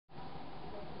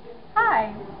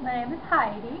Hi, my name is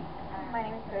Heidi. My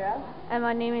name is Vera. And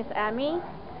my name is Amy.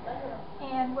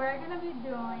 And we're going to be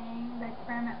doing the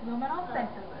experiment luminol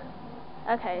synthesis.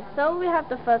 Okay, so we have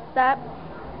the first step.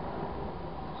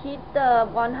 Heat the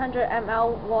 100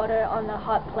 ml water on a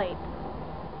hot plate.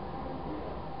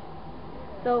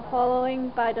 So following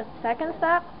by the second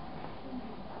step,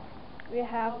 we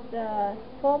have the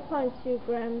 4.2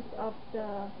 grams of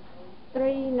the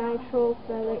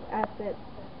 3-nitrophthalic acid.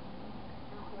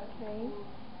 Okay,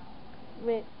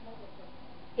 with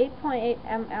 8.8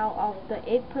 ml of the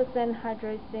 8%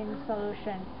 hydrazine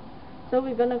solution. So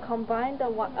we're gonna combine the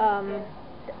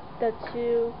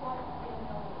two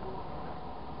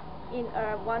in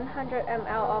a 100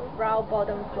 ml of round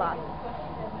bottom flask.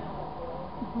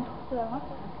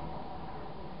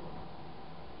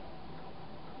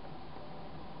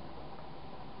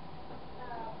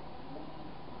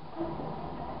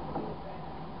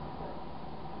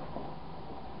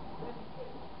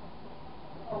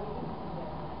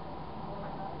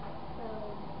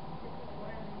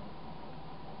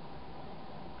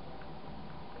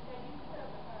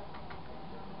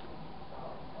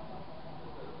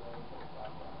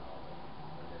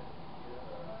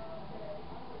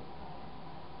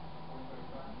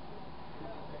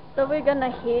 So we're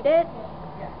gonna heat it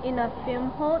in a fume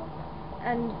hood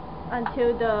and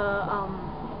until the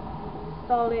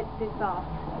solid dissolves.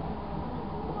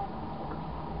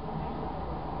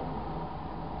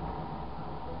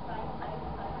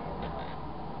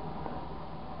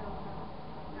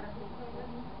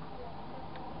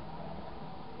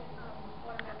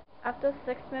 After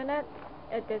 6 minutes,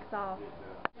 it dissolves.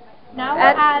 Now we're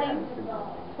adding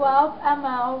 12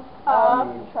 ml of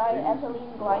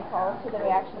triethylene glycol to the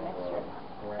reaction mixture.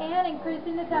 and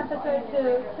increasing the temperature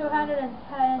to 210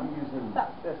 I'm using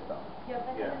this stuff.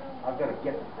 Yeah. I've got to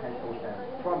get the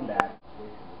 10% from that.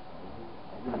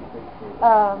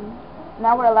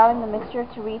 Now we're allowing the mixture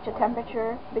to reach a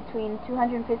temperature between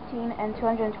 215 and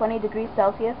 220 degrees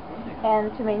Celsius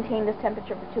and to maintain this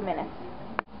temperature for 2 minutes.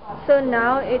 So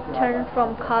now it turned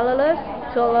from colorless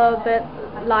to a little bit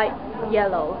light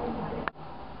yellow.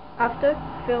 After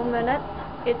a few minutes,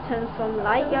 it turns from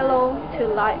light yellow to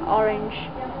light orange,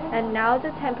 and now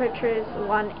the temperature is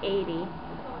 180.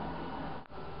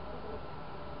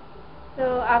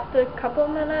 So after a couple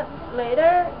minutes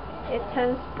later, it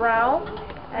turns brown,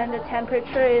 and the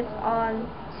temperature is on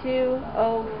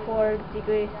 204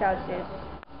 degrees Celsius.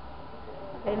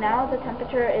 Okay, now the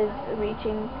temperature is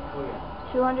reaching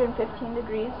 215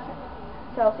 degrees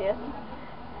Celsius,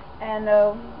 and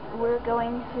we're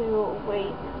going to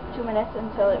wait 2 minutes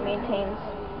until it maintains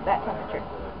that temperature.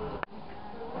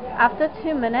 After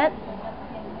 2 minutes,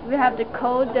 we have to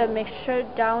cool the mixture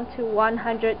down to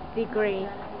 100 degrees.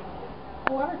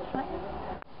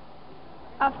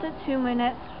 After 2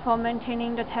 minutes, for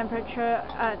maintaining the temperature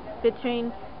at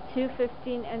between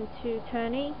 215 and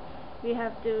 220, we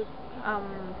have to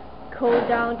cool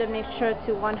down the mixture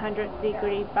to 100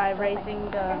 degrees by raising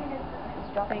the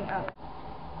thing up.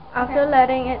 After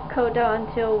letting it cool down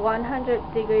until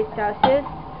 100 degrees Celsius,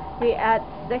 we add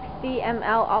 60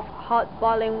 ml of hot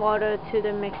boiling water to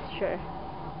the mixture.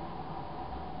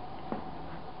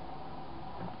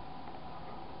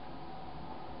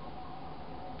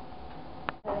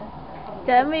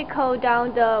 Then we cool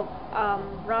down the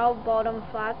round bottom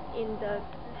flask in the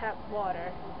tap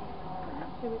water.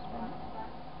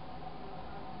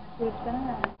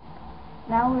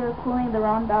 Now we are cooling the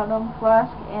round bottom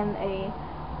flask in a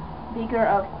beaker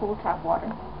of cool tap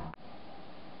water.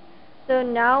 So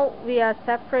now we are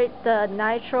separate the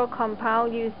nitro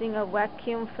compound using a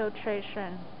vacuum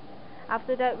filtration.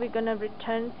 After that, we're gonna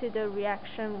return to the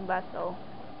reaction vessel.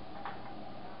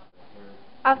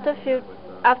 After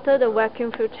the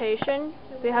vacuum filtration,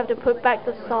 we have to put back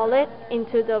the solid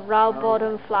into the round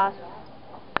bottom flask.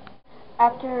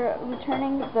 After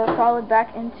returning the solid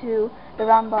back into the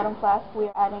round bottom flask, we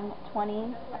are adding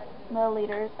 20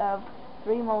 milliliters of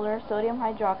 3 molar sodium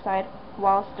hydroxide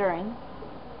while stirring.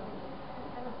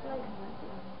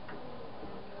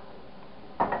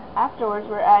 Afterwards,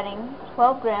 we're adding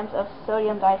 12 grams of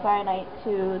sodium dicyanide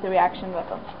to the reaction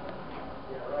vessel.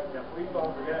 Please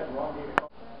don't forget, you want me to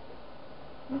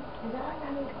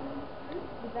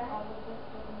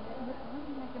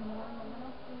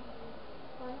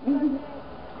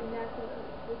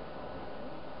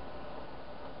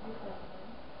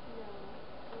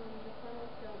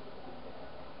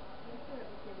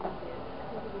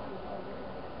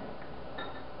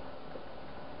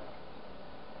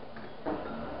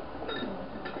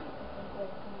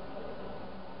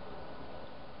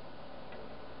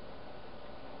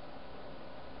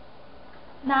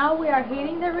Now we are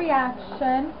heating the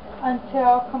reaction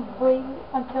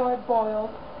until it boils,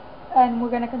 and we're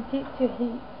going to continue to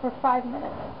heat for 5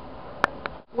 minutes.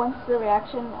 Once the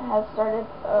reaction has started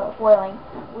boiling,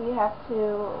 we have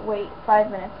to wait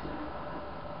 5 minutes.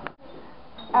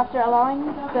 After allowing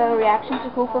the reaction to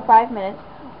cool for 5 minutes,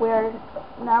 we are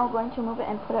now going to move it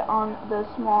and put it on the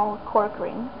small cork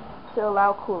ring to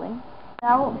allow cooling.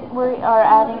 Now we are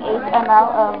adding 8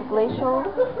 ml of glacial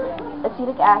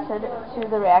acetic acid to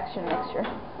the reaction mixture.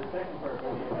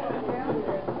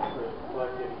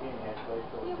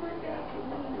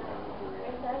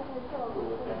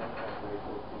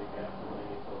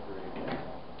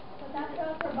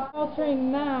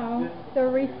 Altering now the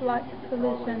reflux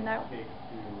solution that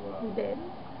we did.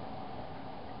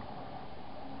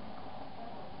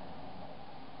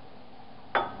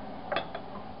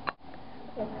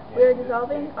 We are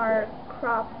dissolving our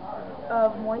crop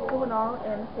of moist luminol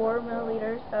in 4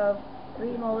 milliliters of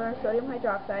 3 molar sodium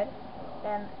hydroxide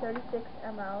and 36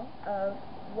 ml of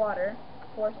water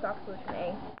for stock solution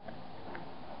A.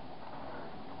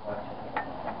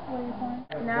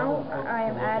 Now I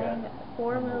am adding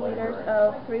 4 milliliters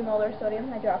of 3 molar sodium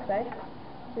hydroxide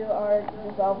to our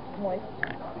dissolved moist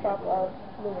crop of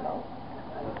luminol.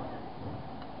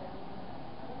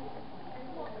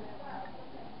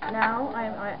 Now I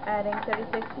am adding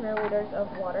 36 milliliters of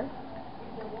water.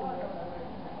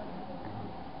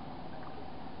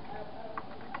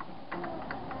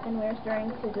 And we are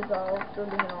stirring to dissolve the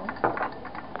luminol.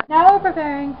 Now we're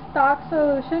preparing stock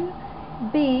solution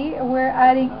B. We're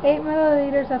adding 8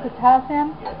 milliliters of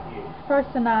potassium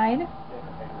percyanide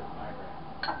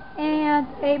and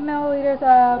 8 milliliters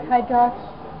of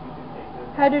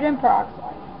hydrogen peroxide.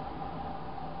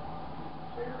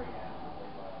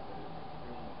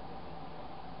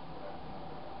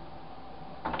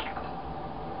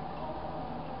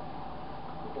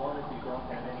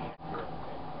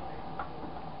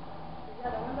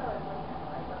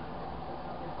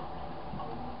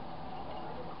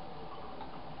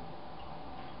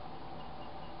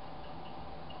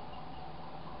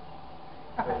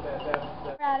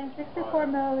 We're adding 64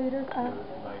 milliliters of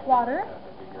water,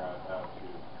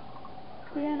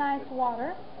 deionized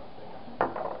water,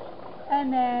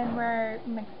 and then we're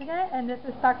mixing it, and this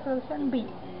is stock solution B.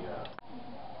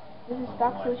 This is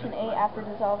stock solution A after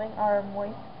dissolving our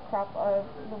moist crop of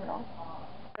luminol.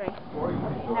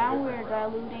 Now we are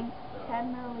diluting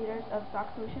 10 milliliters of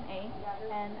stock solution A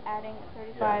and adding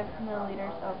 35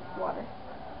 milliliters of water.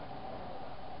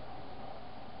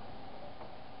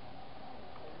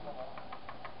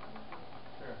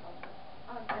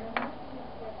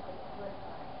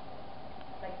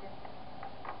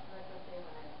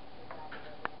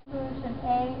 Solution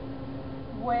A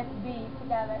with B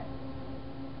together.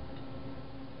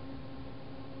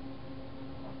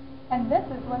 And this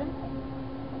is what it makes.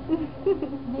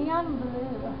 Neon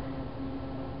blue.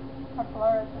 Or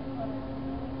fluorescent, whatever.